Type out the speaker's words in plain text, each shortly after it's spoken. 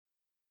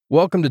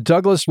Welcome to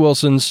Douglas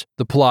Wilson's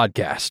The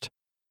Plodcast,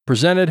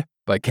 presented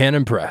by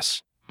Canon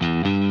Press. Yes,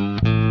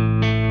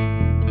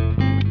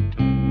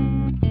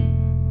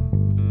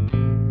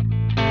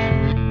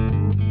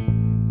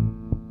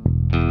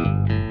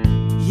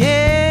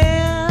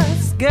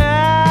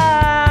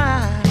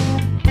 God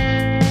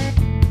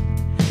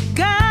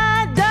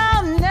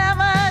don't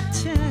never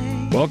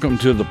change. Welcome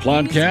to The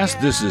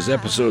Plodcast. This is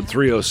episode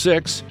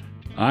 306.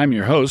 I'm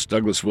your host,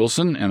 Douglas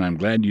Wilson, and I'm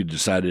glad you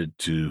decided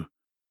to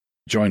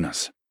join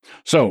us.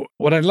 So,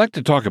 what I'd like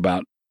to talk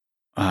about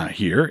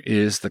here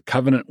is the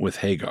covenant with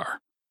Hagar.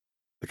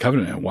 The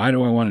covenant. Why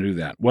do I want to do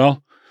that?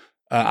 Well,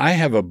 I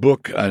have a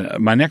book.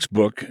 My next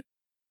book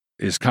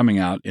is coming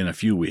out in a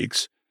few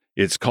weeks.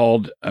 It's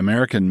called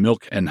American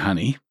Milk and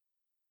Honey.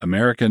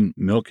 American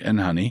Milk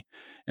and Honey.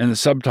 And the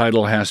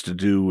subtitle has to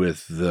do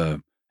with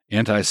the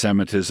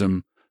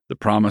anti-Semitism, the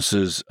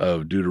promises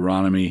of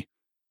Deuteronomy,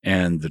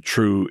 and the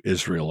true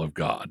Israel of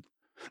God.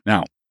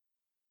 Now,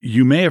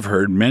 you may have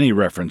heard many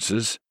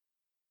references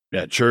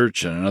at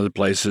church and in other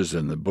places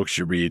and the books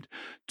you read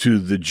to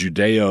the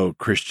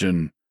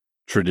Judeo-Christian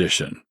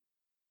tradition,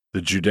 the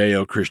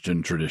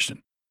Judeo-Christian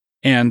tradition.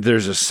 And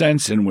there's a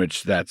sense in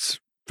which that's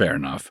fair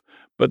enough,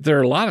 but there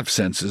are a lot of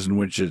senses in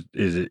which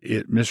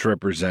it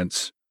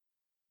misrepresents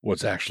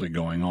what's actually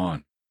going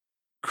on.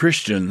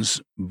 Christians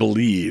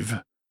believe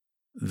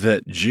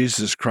that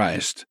Jesus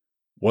Christ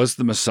was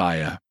the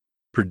Messiah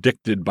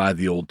predicted by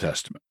the Old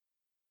Testament.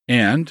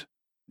 And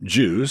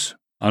Jews,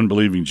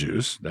 unbelieving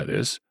Jews, that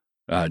is,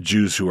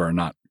 Jews who are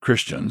not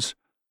Christians,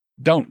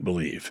 don't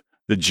believe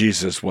that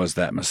Jesus was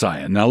that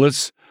Messiah. Now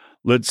let's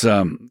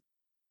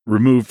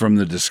remove from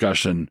the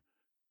discussion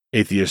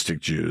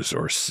atheistic Jews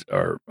or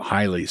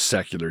highly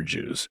secular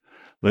Jews.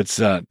 Let's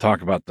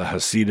talk about the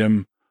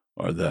Hasidim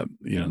or the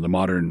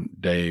modern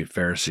day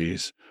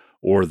Pharisees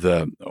or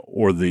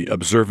the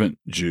observant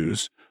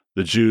Jews,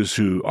 the Jews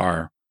who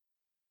are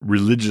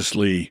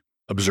religiously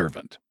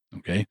observant.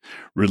 Okay,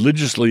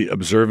 religiously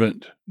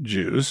observant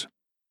Jews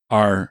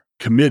are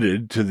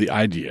committed to the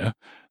idea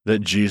that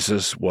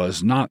Jesus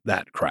was not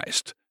that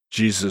Christ.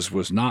 Jesus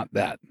was not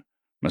that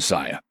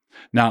Messiah.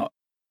 Now,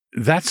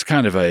 that's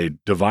kind of a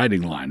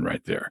dividing line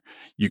right there.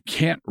 You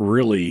can't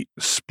really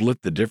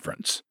split the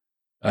difference.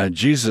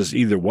 Jesus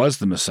either was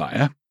the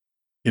Messiah,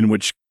 in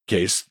which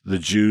case the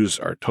Jews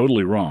are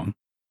totally wrong,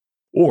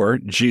 or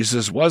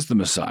Jesus was the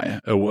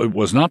Messiah,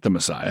 was not the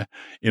Messiah,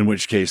 in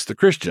which case the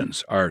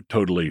Christians are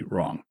totally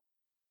wrong.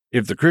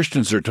 If the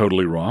Christians are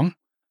totally wrong,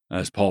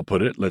 as Paul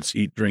put it, let's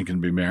eat, drink,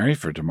 and be merry,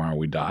 for tomorrow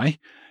we die.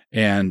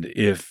 And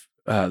if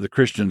the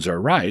Christians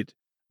are right,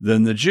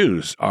 then the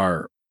Jews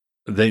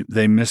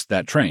they missed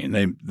that train.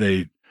 They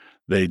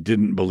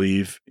didn't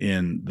believe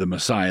in the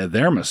Messiah,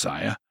 their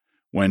Messiah,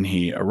 when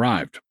he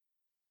arrived.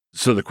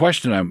 So the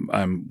question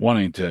I'm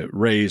wanting to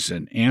raise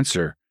and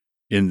answer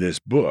in this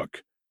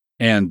book,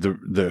 and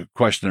the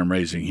question I'm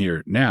raising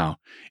here now,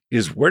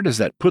 is where does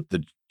that put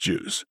the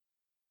Jews?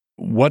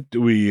 What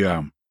do we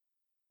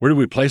where do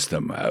we place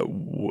them?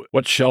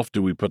 What shelf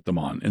do we put them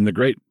on? In the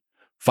great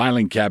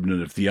filing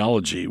cabinet of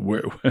theology,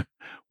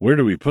 where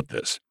do we put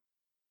this?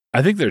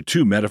 I think there are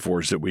two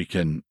metaphors that we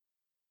can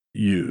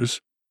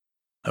use.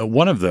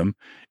 One of them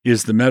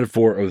is the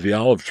metaphor of the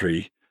olive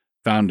tree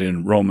found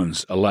in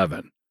Romans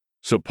 11.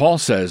 So Paul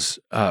says,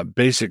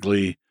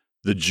 basically,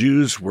 the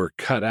Jews were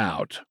cut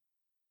out,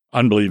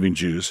 unbelieving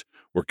Jews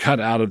were cut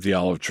out of the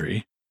olive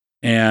tree,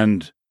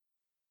 and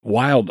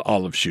wild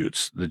olive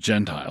shoots, the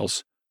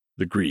Gentiles,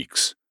 the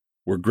Greeks,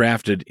 were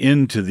grafted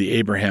into the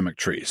Abrahamic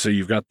tree. So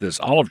you've got this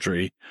olive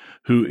tree,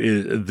 who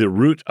is the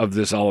root of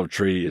this olive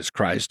tree is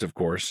Christ, of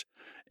course,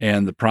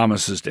 and the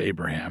promises to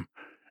Abraham.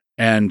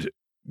 And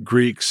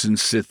Greeks and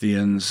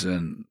Scythians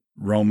and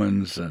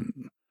Romans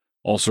and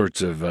all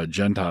sorts of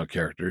Gentile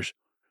characters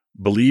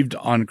believed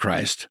on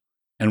Christ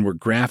and were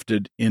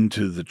grafted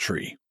into the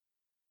tree.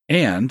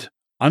 And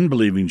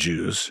unbelieving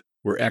Jews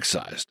were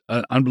excised.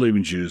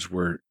 Unbelieving Jews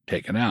were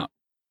taken out.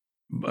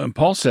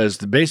 Paul says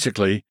that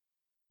basically,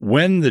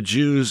 when the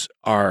Jews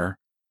are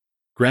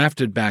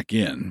grafted back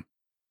in,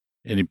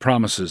 and he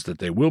promises that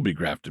they will be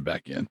grafted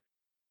back in,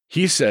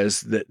 he says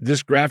that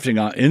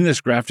in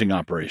this grafting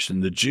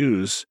operation, the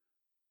Jews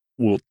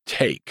will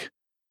take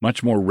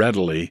much more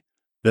readily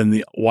than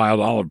the wild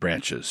olive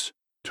branches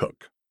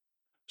took.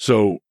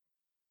 So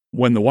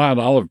when the wild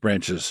olive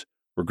branches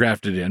were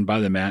grafted in by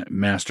the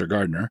master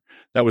gardener,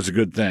 that was a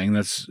good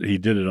thing. He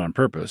did it on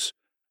purpose.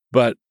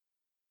 But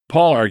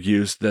Paul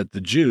argues that the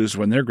Jews,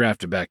 when they're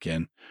grafted back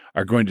in,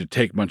 are going to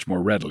take much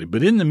more readily.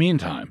 But in the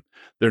meantime,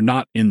 they're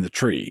not in the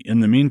tree. In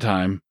the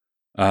meantime,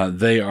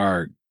 they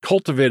are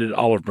cultivated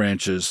olive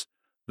branches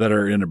that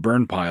are in a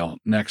burn pile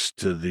next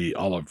to the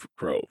olive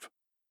grove.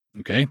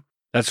 Okay?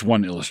 That's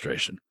one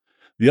illustration.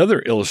 The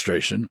other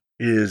illustration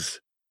is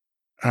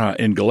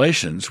in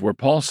Galatians, where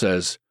Paul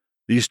says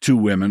these two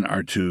women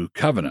are two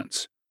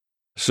covenants.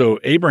 So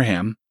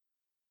Abraham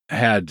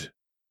had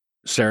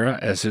Sarah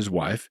as his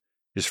wife,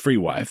 his free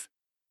wife,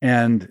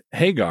 and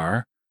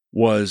Hagar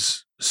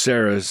was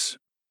Sarah's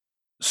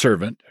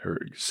servant,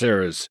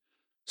 Sarah's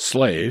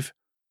slave,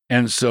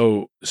 And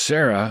so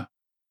Sarah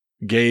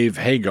gave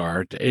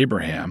Hagar to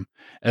Abraham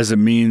as a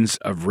means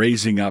of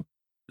raising up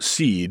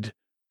seed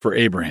for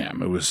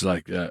Abraham. It was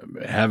like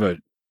have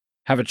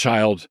a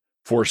child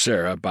for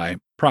Sarah by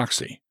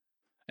proxy.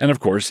 And of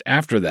course,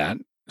 after that,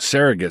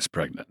 Sarah gets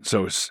pregnant.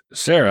 So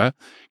Sarah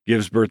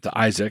gives birth to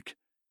Isaac,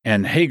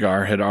 and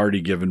Hagar had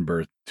already given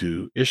birth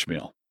to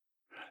Ishmael.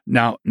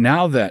 Now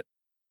that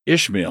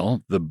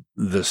Ishmael,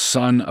 the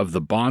son of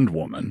the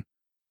bondwoman,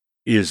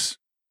 is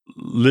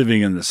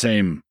living in the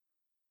same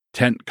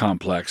tent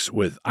complex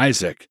with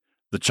Isaac,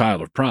 the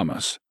child of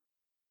promise,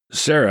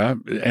 Sarah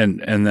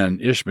and then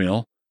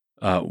Ishmael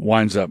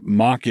winds up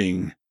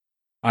mocking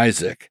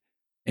Isaac,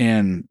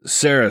 and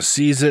Sarah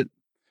sees it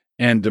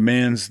and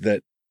demands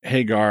that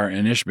Hagar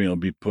and Ishmael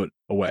be put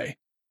away.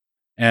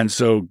 And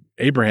so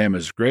Abraham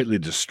is greatly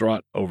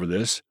distraught over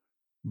this,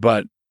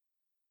 but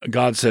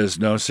God says,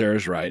 no,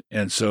 Sarah's right.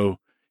 And so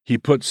he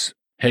puts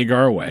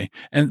Hagar away.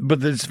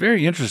 But it's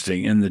very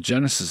interesting in the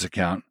Genesis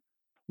account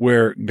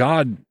where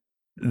God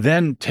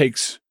then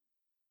takes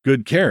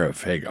good care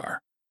of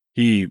Hagar.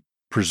 He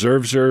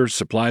preserves her,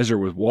 supplies her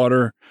with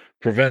water,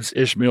 prevents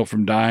Ishmael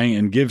from dying,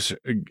 and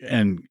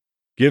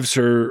gives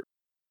her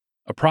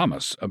a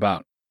promise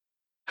about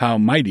how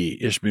mighty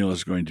Ishmael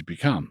is going to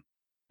become.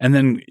 And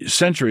then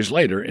centuries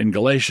later in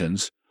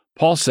Galatians,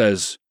 Paul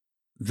says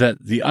that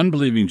the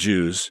unbelieving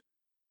Jews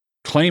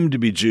claim to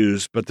be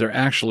Jews, but they're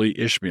actually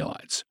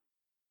Ishmaelites.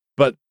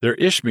 But they're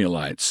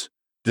Ishmaelites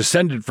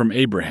descended from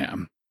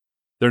Abraham.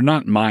 They're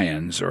not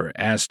Mayans or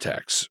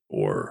Aztecs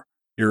or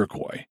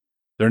Iroquois.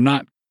 They're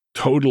not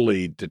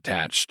totally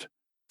detached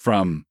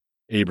from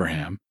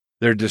Abraham.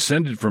 They're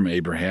descended from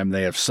Abraham.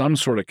 They have some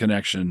sort of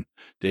connection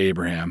to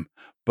Abraham,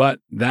 but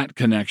that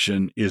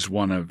connection is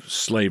one of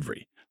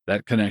slavery.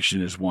 That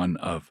connection is one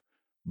of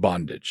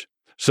bondage.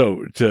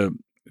 So to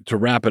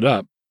wrap it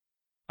up,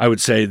 I would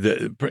say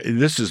that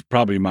this is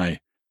probably my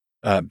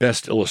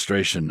best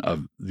illustration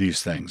of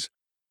these things.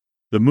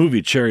 The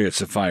movie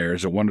Chariots of Fire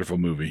is a wonderful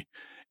movie.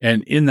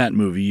 And in that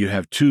movie, you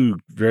have two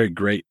very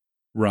great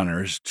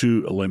runners,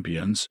 two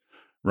Olympians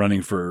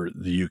running for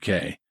the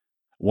UK.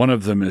 One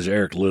of them is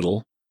Eric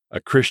Liddell,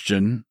 a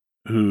Christian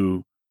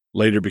who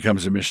later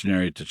becomes a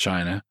missionary to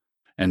China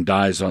and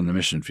dies on the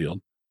mission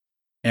field.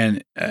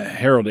 And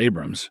Harold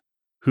Abrams,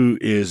 who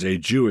is a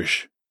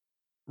Jewish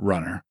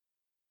runner.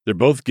 They're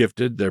both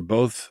gifted. They're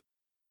both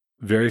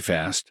very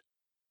fast.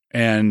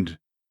 And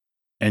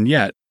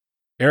yet,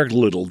 Eric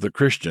Liddell, the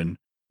Christian,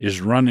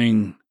 is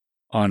running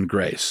on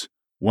grace.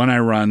 When I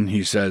run,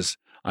 he says,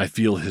 I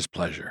feel his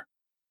pleasure.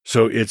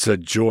 So it's a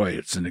joy.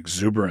 It's an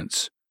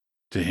exuberance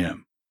to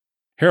him.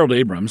 Harold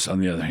Abrams, on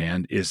the other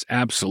hand, is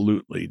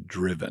absolutely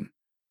driven.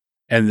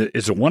 And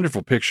it's a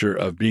wonderful picture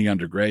of being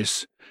under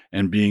grace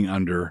and being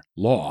under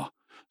law.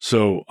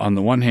 So on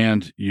the one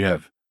hand, you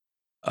have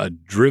a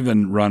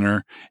driven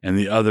runner, and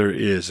the other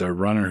is a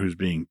runner who's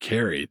being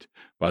carried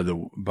by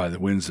the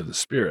winds of the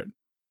Spirit.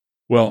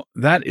 Well,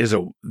 that is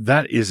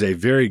a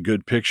very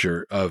good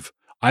picture of,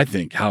 I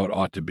think, how it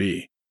ought to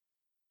be.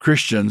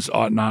 Christians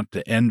ought not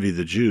to envy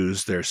the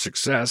Jews their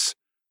success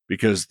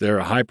because they're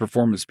a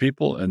high-performance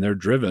people and they're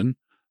driven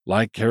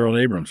like Harold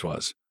Abrams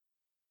was.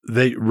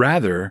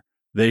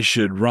 They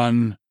should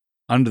run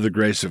under the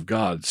grace of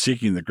God,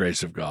 seeking the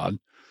grace of God.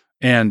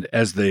 And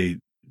as they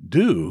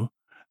do,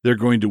 they're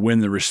going to win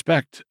the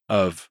respect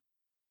of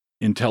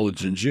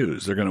intelligent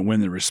Jews. They're going to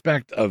win the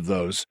respect of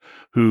those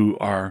who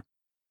are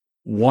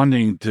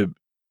wanting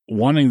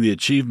the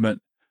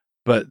achievement,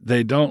 but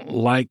they don't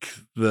like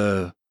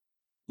the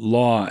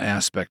law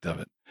aspect of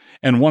it.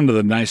 And one of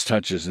the nice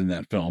touches in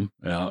that film,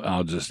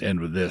 I'll just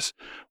end with this.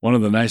 One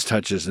of the nice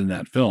touches in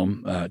that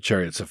film,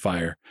 Chariots of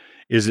Fire,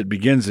 is it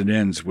begins and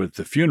ends with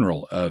the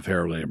funeral of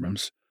Harold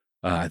Abrams,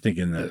 I think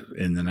in the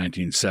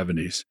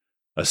 1970s,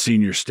 a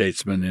senior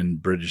statesman in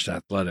British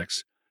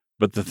athletics.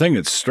 But the thing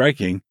that's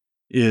striking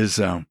is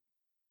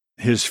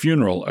his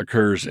funeral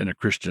occurs in a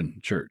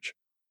Christian church.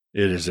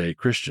 It is a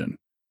Christian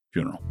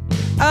funeral.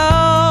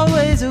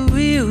 Always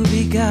will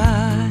be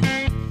God.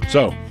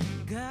 So,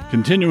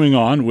 continuing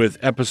on with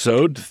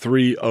episode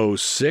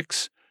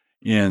 306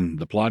 in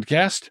the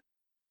podcast.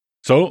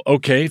 So,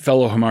 okay,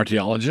 fellow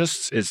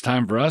hamartiologists, it's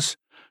time for us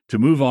to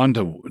move on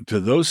to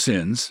those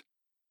sins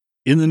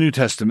in the New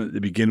Testament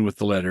that begin with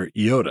the letter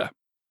iota.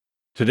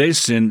 Today's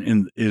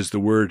sin is the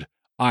word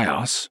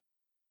ios,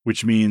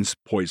 which means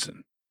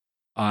poison.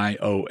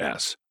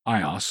 I-O-S,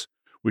 ios,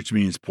 which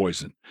means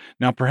poison.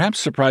 Now, perhaps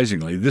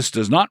surprisingly, this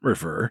does not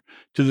refer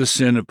to the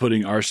sin of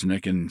putting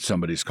arsenic in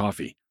somebody's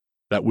coffee.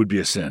 That would be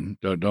a sin.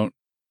 Don't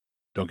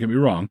get me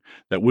wrong.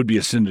 That would be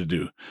a sin to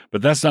do.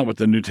 But that's not what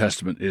the New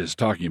Testament is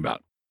talking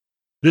about.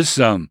 This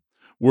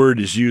word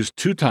is used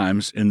 2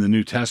 times in the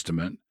New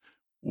Testament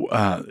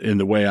in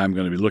the way I'm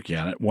going to be looking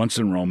at it, once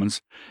in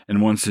Romans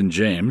and once in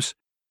James.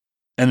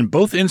 And in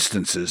both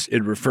instances,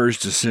 it refers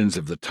to sins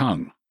of the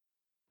tongue.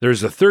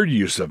 There's a third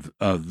use of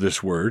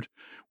this word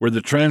where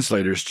the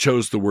translators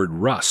chose the word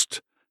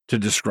rust to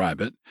describe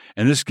it,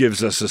 and this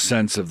gives us a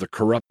sense of the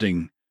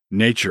corrupting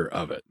nature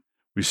of it.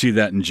 We see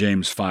that in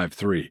James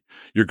 5:3.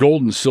 Your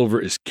gold and silver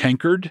is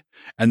cankered,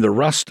 and the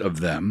rust of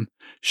them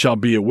shall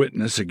be a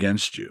witness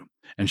against you,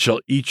 and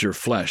shall eat your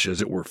flesh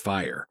as it were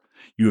fire.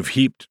 You have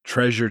heaped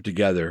treasure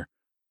together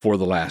for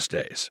the last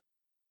days.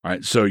 All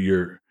right, so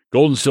your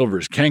gold and silver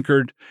is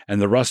cankered,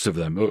 and the rust of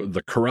them,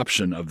 the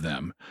corruption of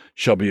them,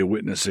 shall be a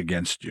witness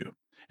against you,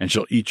 and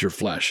shall eat your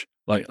flesh.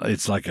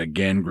 It's like a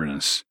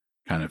gangrenous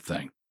kind of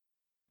thing.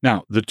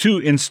 Now, the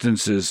two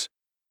instances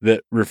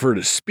that refer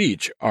to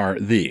speech are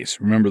these.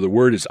 Remember, the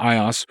word is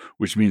ios,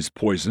 which means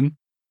poison.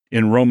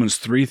 In Romans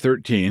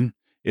 3:13,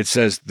 it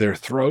says, their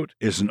throat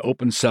is an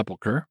open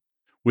sepulchre.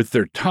 With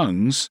their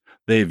tongues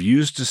they have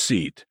used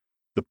deceit.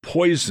 The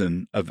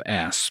poison of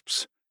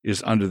asps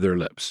is under their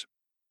lips.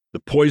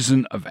 The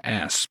poison of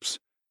asps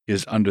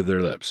is under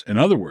their lips. In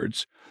other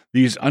words,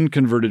 these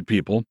unconverted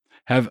people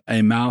have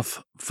a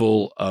mouth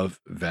full of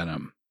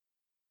venom.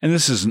 And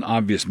this is an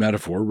obvious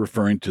metaphor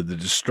referring to the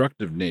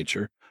destructive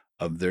nature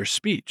of their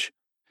speech.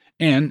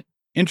 And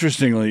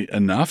interestingly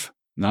enough,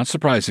 not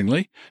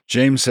surprisingly,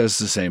 James says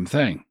the same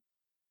thing.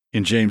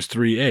 In James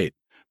 3:8,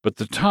 but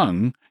the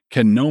tongue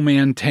can no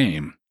man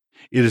tame.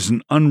 It is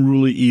an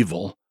unruly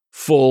evil,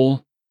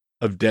 full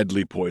of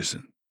deadly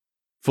poison.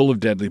 Full of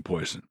deadly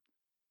poison.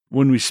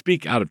 When we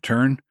speak out of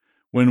turn,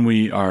 when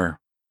we are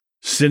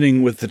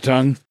sinning with the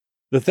tongue,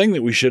 the thing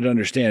that we should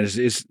understand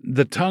is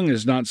the tongue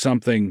is not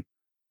something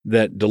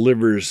that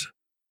delivers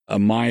a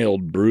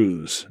mild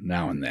bruise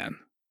now and then.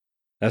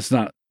 That's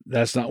not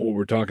what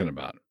we're talking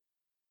about.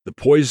 The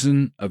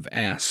poison of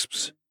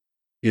asps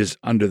is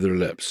under their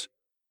lips.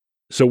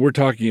 So we're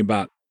talking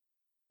about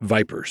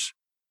vipers.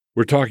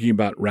 We're talking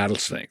about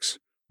rattlesnakes.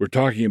 We're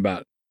talking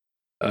about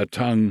a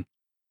tongue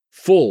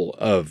full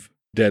of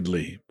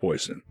deadly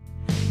poison.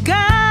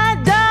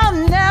 God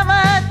don't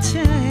never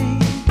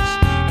change.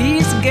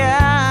 He's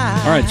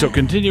God. All right, so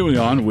continuing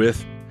on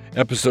with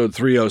episode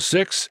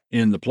 306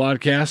 in the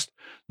podcast,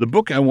 the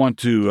book I want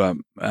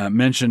to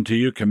mention to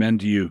you, commend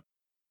to you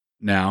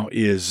now,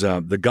 is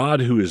The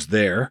God Who Is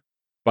There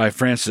by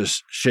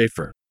Francis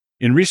Schaeffer.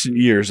 In recent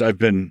years, I've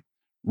been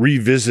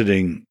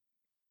revisiting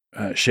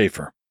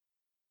Schaeffer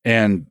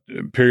and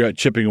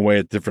chipping away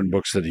at different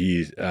books that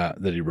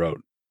he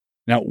wrote.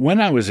 Now, when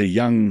I was a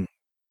young,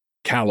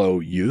 callow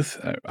youth,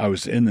 I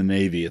was in the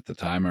Navy at the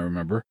time, I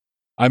remember,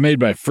 I made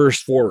my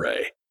first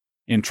foray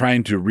in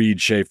trying to read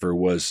Schaeffer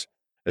was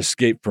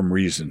Escape from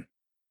Reason.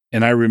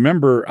 And I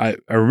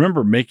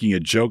remember making a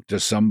joke to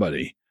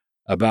somebody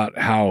about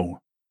how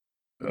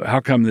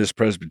come this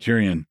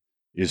Presbyterian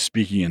is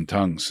speaking in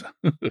tongues.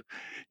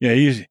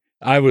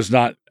 I was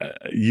not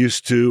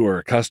used to or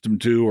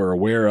accustomed to or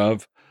aware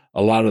of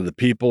a lot of the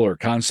people or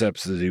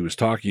concepts that he was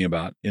talking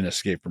about in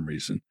Escape from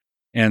Reason.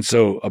 And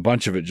so a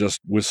bunch of it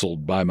just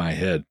whistled by my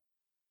head.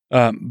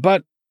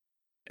 But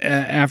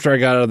after I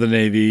got out of the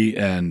Navy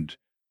and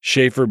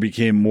Schaeffer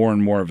became more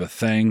and more of a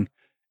thing,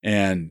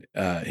 and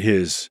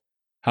his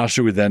How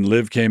Should We Then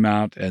Live came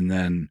out, and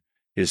then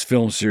his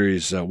film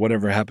series,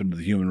 Whatever Happened to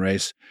the Human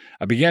Race,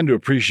 I began to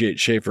appreciate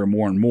Schaeffer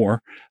more and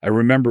more. I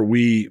remember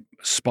we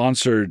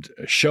sponsored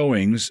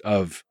showings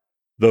of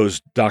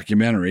those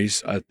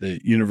documentaries at the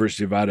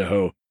University of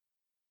Idaho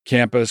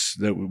campus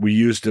that we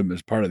used him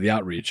as part of the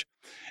outreach.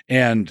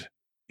 And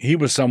he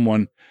was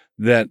someone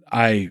that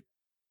I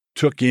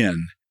took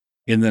in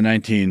the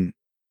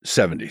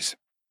 1970s,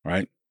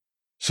 right?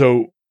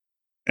 So,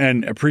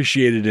 and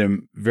appreciated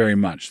him very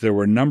much. There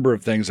were a number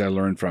of things I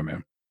learned from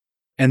him.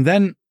 And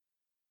then,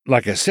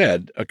 like I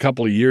said, a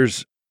couple of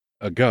years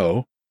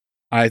ago,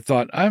 I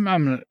thought I'm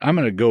going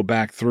to go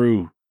back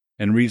through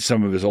and read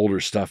some of his older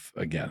stuff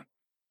again.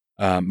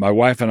 My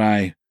wife and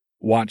I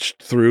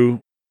watched through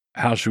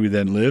How Should We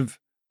Then Live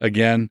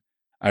again.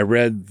 I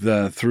read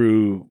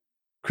through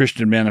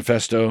Christian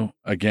Manifesto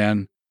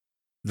again,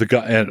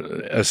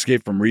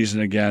 Escape from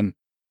Reason again,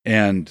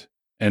 and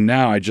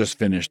now I just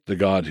finished The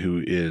God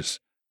Who Is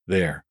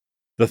There.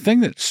 The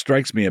thing that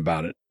strikes me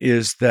about it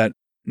is that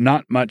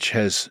not much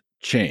has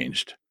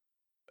changed.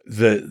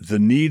 The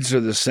needs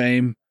are the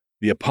same.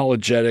 The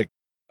apologetic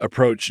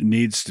approach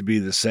needs to be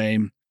the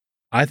same.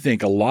 I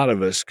think a lot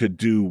of us could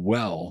do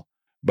well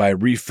by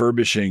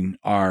refurbishing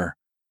our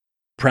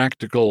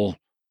practical,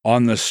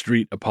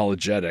 on-the-street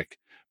apologetic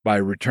by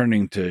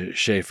returning to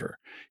Schaeffer.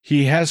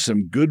 He has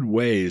some good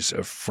ways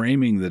of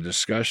framing the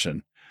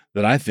discussion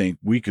that I think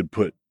we could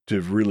put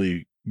to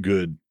really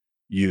good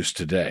use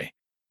today.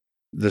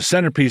 The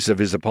centerpiece of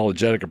his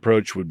apologetic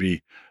approach would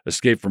be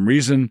Escape from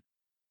Reason,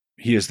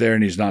 He Is There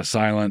and He's Not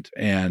Silent,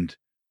 and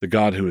The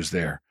God Who Is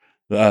There.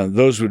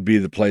 Those would be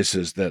the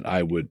places that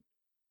I would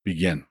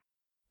begin.